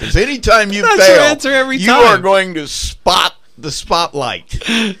now, because anytime you That's fail, your answer every you time. are going to spot the spotlight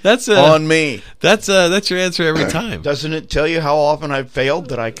That's on me. That's your answer every time. Doesn't it tell you how often I've failed,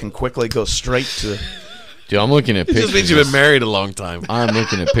 that I can quickly go straight to... Dude, I'm looking at It pictures. just means you've been married a long time. I'm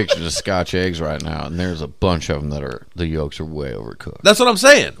looking at pictures of Scotch eggs right now, and there's a bunch of them that are the yolks are way overcooked. That's what I'm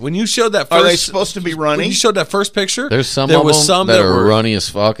saying. When you showed that first, Are they supposed to be when runny? you showed that first picture, There's some there of was them some that were are runny as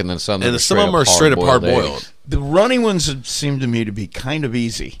fuck, and then some that and are some of them are straight up hard boiled. The runny ones seem to me to be kind of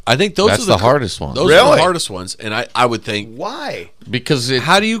easy. I think those That's are the hardest one. Those are Really? the hardest ones, and I would think, Why? Because it,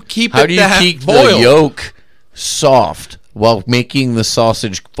 how do you keep how it do you that keep boiled? the yolk soft while making the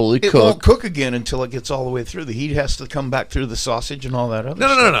sausage fully It won't cooked? cook again until it gets all the way through. The heat has to come back through the sausage and all that other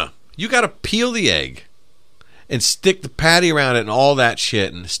stuff. No. You got to peel the egg and stick the patty around it and all that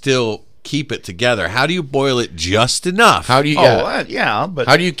shit, and still keep it together. How do you boil it just enough? How do you? Yeah, but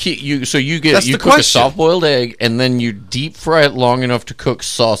How do you keep you? So you get That's you the cook a question. soft-boiled egg, and then you deep fry it long enough to cook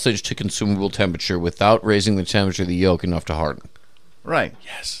sausage to consumable temperature without raising the temperature of the yolk enough to harden. right.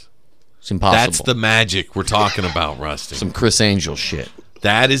 Yes. It's impossible. That's the magic we're talking about, Rusty. some Chris Angel shit.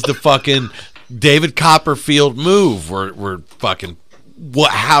 That is the fucking David Copperfield move. We're fucking.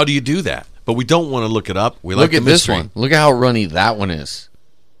 What? How do you do that? But we don't want to look it up. We Look like at the this mystery. one. Look at how runny that one is.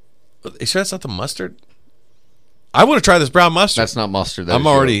 You sure that's not the mustard? I want to try this brown mustard. That's not mustard. That I'm is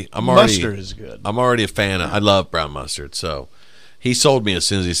already. Mustard is good. I'm already a fan. I love brown mustard. So he sold me as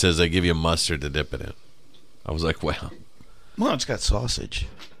soon as he says they give you mustard to dip it in. I was like, wow. Well, it's got sausage.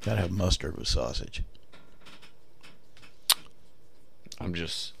 Got to have mustard with sausage. I'm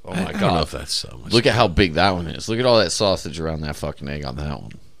just. Oh I my don't know god! if that's so much. Look at how big that one is. Look at all that sausage around that fucking egg on that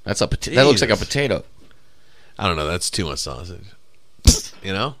one. That's a potato. That looks like a Jesus. potato. I don't know. That's too much sausage.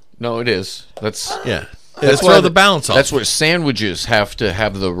 You know? No, it is. That's Yeah. That's Let's why throw the balance off. That's what sandwiches have to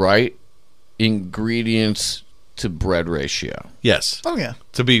have the right ingredients to bread ratio. Yes. Oh, yeah.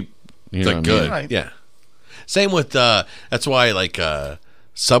 To be You know like what I good. mean? Right. Yeah. Same with that's why like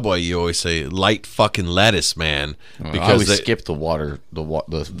Subway, you always say light fucking lettuce, man, I because always they, skip the water, the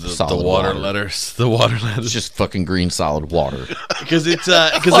solid water lettuce, the water It's lettuce, just fucking green solid water. because it's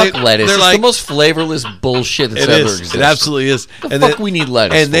Fuck they, lettuce. they're It's like the most flavorless bullshit that's it ever is. existed. It absolutely is. The And fuck then- we need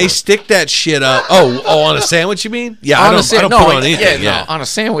lettuce And they for? stick that shit up. Oh, on a sandwich, you mean? Yeah, I don't put it on anything. Yeah, no, on a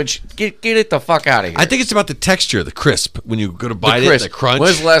sandwich. Get it the fuck out of here. I think it's about the texture, the crisp. When you go to bite crisp. it, the crunch.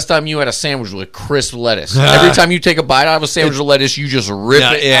 When's the last time you had a sandwich with crisp lettuce? Every time you take a bite out of a sandwich with lettuce, you just rip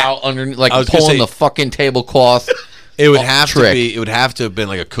it out underneath, like I was gonna pulling say- the fucking tablecloth. It would have trick. to be. It would have to have been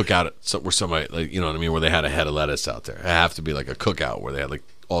like a cookout where somebody, like, you know what I mean, where they had a head of lettuce out there. It have to be like a cookout where they had like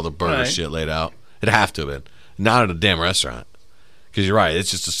all the burger Right. shit laid out. It'd have to have been, not at a damn restaurant. Because you're right,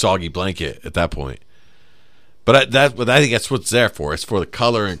 it's just a soggy blanket at that point. But I think that's what it's there for. It's for the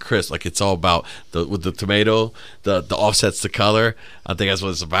color and crisp. Like, it's all about with the tomato, the offsets the color. I think that's what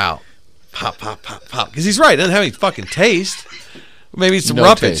it's about. Pop, pop, pop, pop. Because he's right. It doesn't have any fucking taste. Maybe it's some No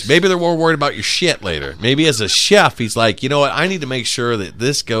roughage. taste. Maybe they're more worried about your shit later. Maybe as a chef, he's like, you know what? I need to make sure that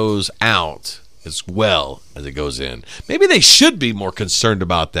this goes out as well as it goes in. Maybe they should be more concerned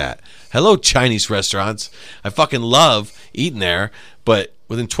about that. Hello, Chinese restaurants. I fucking love eating there, but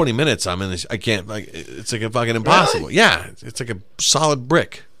within 20 minutes, I'm in this. I can't. Like, it's like a fucking impossible. Really? Yeah, it's like a solid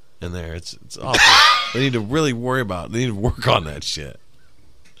brick in there. It's awful. They need to really worry about. They need to work on that shit.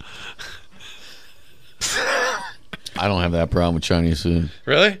 I don't have that problem with Chinese food.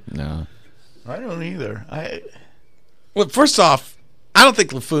 Really? No. I don't either. Well, first off, I don't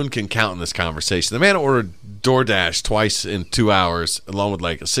think LaFoon can count in this conversation. The man ordered DoorDash twice in 2 hours, along with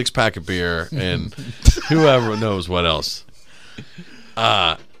like a 6-pack of beer and whoever knows what else.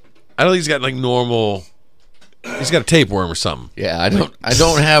 I don't think he's got like normal. He's got a tapeworm or something. Yeah, I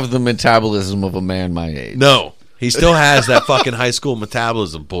don't have the metabolism of a man my age. No, he still has that fucking high school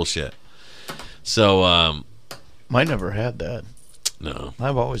metabolism bullshit. So, I never had that. no,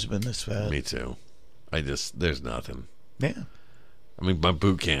 I've always been this fat. me too. There's nothing. Yeah. I mean, my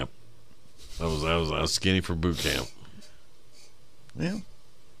boot camp. I was skinny for boot camp. Yeah.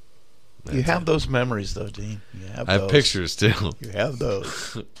 You have those memories, though, Dean. You have I have those. pictures too. You have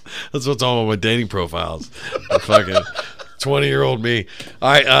those. That's what's on my dating profiles. The fucking 20-year-old me.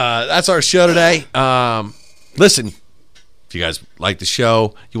 All right, that's our show today. Listen, if you guys like the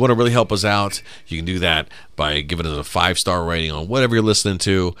show, you want to really help us out, you can do that by giving us a 5-star rating on whatever you're listening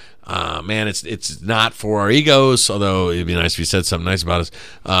to. Man, it's not for our egos, although it'd be nice if you said something nice about us.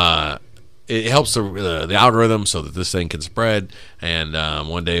 It helps the algorithm so that this thing can spread, and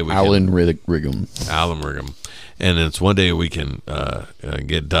one day we Alan Riggum. Alan Riggum. And it's one day we can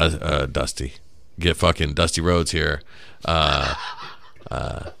get Dusty. Get fucking Dusty Rhodes here.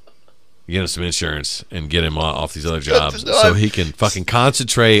 Get him some insurance and get him off these other jobs so he can fucking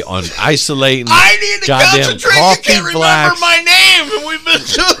concentrate on isolating I need to goddamn concentrate. You coffee can't remember blacks. my name, and we've been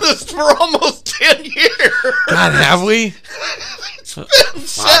doing this for almost 10 years. God, have we? Seven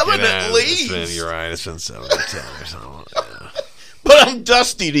Fucking at has. least. You're right. It's been 7 or 10 or something. Yeah. But I'm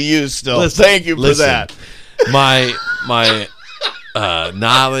dusty to you still. Listen, Thank you for listen. that. My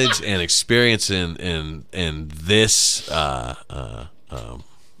knowledge and experience in this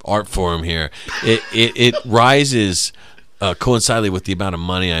art form here, it rises coincidentally with the amount of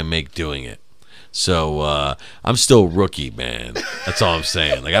money I make doing it. So I'm still rookie, man. That's all I'm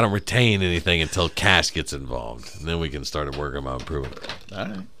saying. Like, I don't retain anything until cash gets involved, and then we can start working on improving. All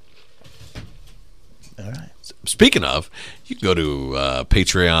right. All right. Speaking of, you can go to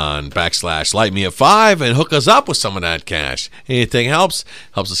Patreon.com/LightMeUp5 and hook us up with some of that cash. Anything helps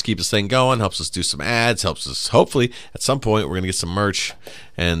us keep this thing going, helps us do some ads, helps us, hopefully, at some point, we're going to get some merch,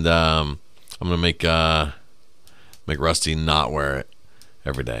 and I'm going to make Rusty not wear it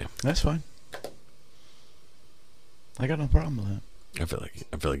every day. That's fine. I got no problem with that. I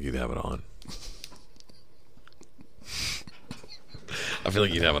feel like you'd have it on. I feel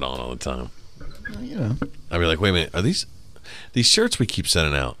like you'd have it on all the time. Well, you know. I'd be like, wait a minute, are these shirts we keep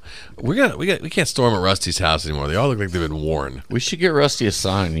sending out? We can't store them at Rusty's house anymore. They all look like they've been worn. We should get Rusty a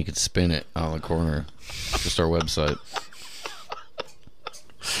sign and he could spin it on the corner. Just our website.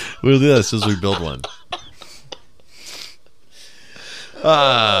 We'll do that as soon as we build one. You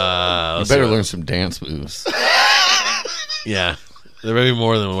better learn some dance moves. Yeah, there may be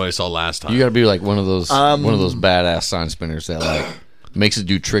more than what I saw last time. You got to be like one of those badass sign spinners that like makes it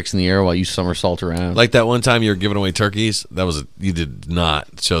do tricks in the air while you somersault around. Like that one time you were giving away turkeys. You did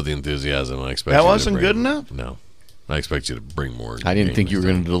not show the enthusiasm I expected. That wasn't good enough? No, I expect you to bring more. I didn't think you were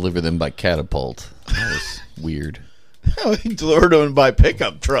going to deliver them by catapult. That was weird. He lured him by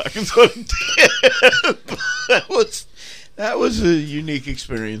pickup truck. That's what he did. That was a unique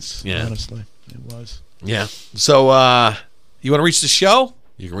experience. Yeah. Honestly, it was. Yeah. So you want to reach the show?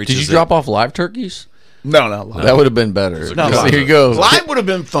 You can reach Did you us drop off live turkeys? No, not live. That would have been better. No, Here you go. Live would have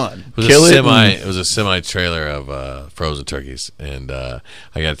been fun. It Kill was it It was a semi trailer of frozen turkeys, and I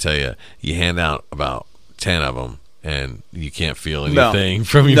got to tell you, you hand out about 10 of them, and you can't feel anything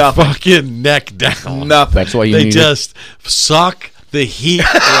from your Nothing. fucking neck down. Nothing. That's why you They need just suck the heat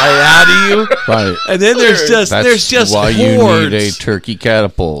right out of you. Right. And then there's That's just why hordes. you need a turkey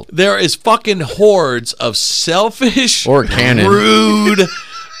catapult. There is fucking hordes of selfish, Or a cannon. rude,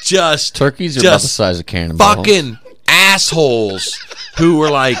 just Turkeys are just about the size of cannonballs. fucking assholes who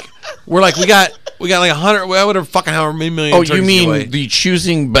were like, we got like 100, whatever fucking however many million. Oh, you turkeys mean away. the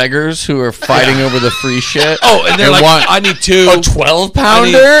choosing beggars who are fighting over the free shit? Oh, and they're like, I need 2. a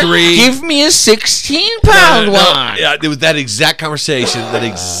 12-pounder? I need 3. Give me a 16-pound No, one. yeah, it was that exact conversation. I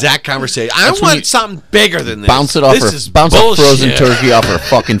That's when want you something bigger than this. Bounce it off This her. is Bounce a bullshit. frozen turkey off her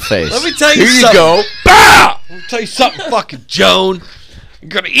fucking face. Let me tell you Here something. you go. Bow! Let me tell you something, fucking Joan. You're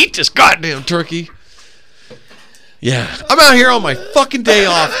gonna eat this goddamn turkey. Yeah, I'm out here on my fucking day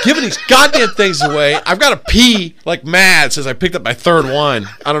off, giving these goddamn things away. I've got to pee like mad since I picked up my 3rd one.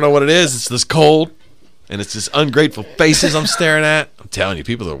 I don't know what it is. It's this cold, and it's this ungrateful faces I'm staring at. I'm telling you,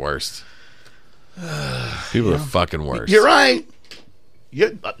 people are the worst. People are fucking worst. You're right.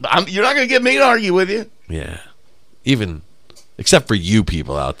 You're not going to get me to argue with you. Yeah, even except for you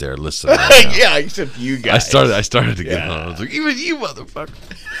people out there listening. Right now. Yeah, except you guys. I started to get home. I was like, even you motherfucker.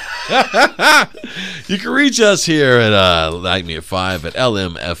 You can reach us here at Like Me at 5 at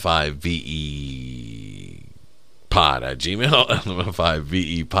LMFIVE pod at Gmail.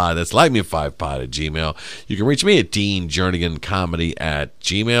 LMFIVE pod. That's Like Me at 5 pod at Gmail. You can reach me at Dean Jernigan Comedy at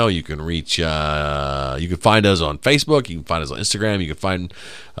Gmail. You can reach you can find us on Facebook. You can find us on Instagram. You can find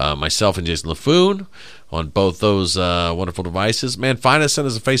myself and Jason LaFoon on both those wonderful devices. Man, find us, send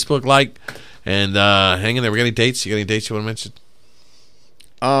us a Facebook like, and hang in there. We got any dates? You got any dates you want to mention?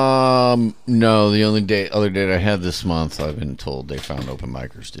 No, the only other date I had this month, I've been told they found open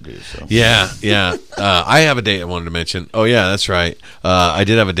micers to do. So Yeah. I have a date I wanted to mention. Oh, yeah, that's right. I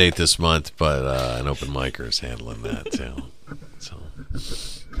did have a date this month, but an open micer is handling that, too. So.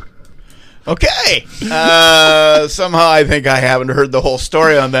 Okay. Somehow I think I haven't heard the whole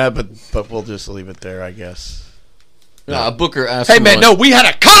story on that, but we'll just leave it there, I guess. Booker asked. Hey, man, no, we had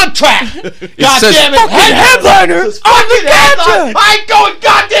a contract! God says damn it! fucking Headliner on the contract! I ain't going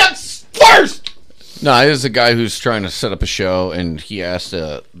goddamn first! No, there's a guy who's trying to set up a show, and he asked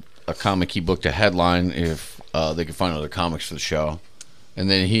a comic he booked a headline if they could find other comics for the show. And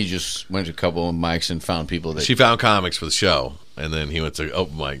then he just went to a couple of mics and found people that... She found comics for the show, and then he went to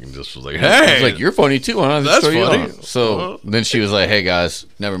open mic and just was like, I hey! was like, you're funny too. Why not That's throw you funny. on? So then she was like, hey, guys,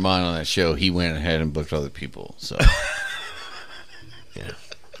 never mind on that show. He went ahead and booked other people. So... Yeah.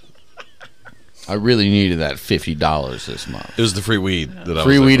 I really needed that $50 this month. It was the free weed that I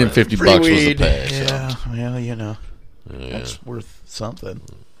Free was weed and like, $50 Free was the weed. pay. So. Yeah, well, you know, Yeah. that's worth something.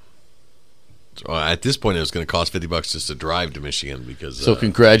 So, at this point, it was going to cost $50 just to drive to Michigan because. So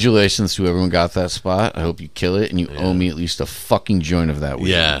congratulations to everyone got that spot. I hope you kill it, and you owe me at least a fucking joint of that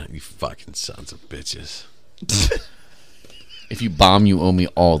weed. Yeah, you fucking sons of bitches. If you bomb, you owe me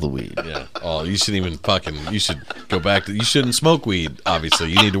all the weed. Yeah. Oh, you shouldn't even fucking. You should go back to. You shouldn't smoke weed.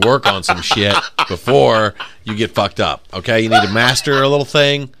 Obviously, you need to work on some shit before you get fucked up. Okay, you need to master a little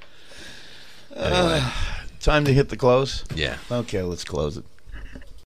thing. Anyway. Time to hit the close. Yeah. Okay, let's close it.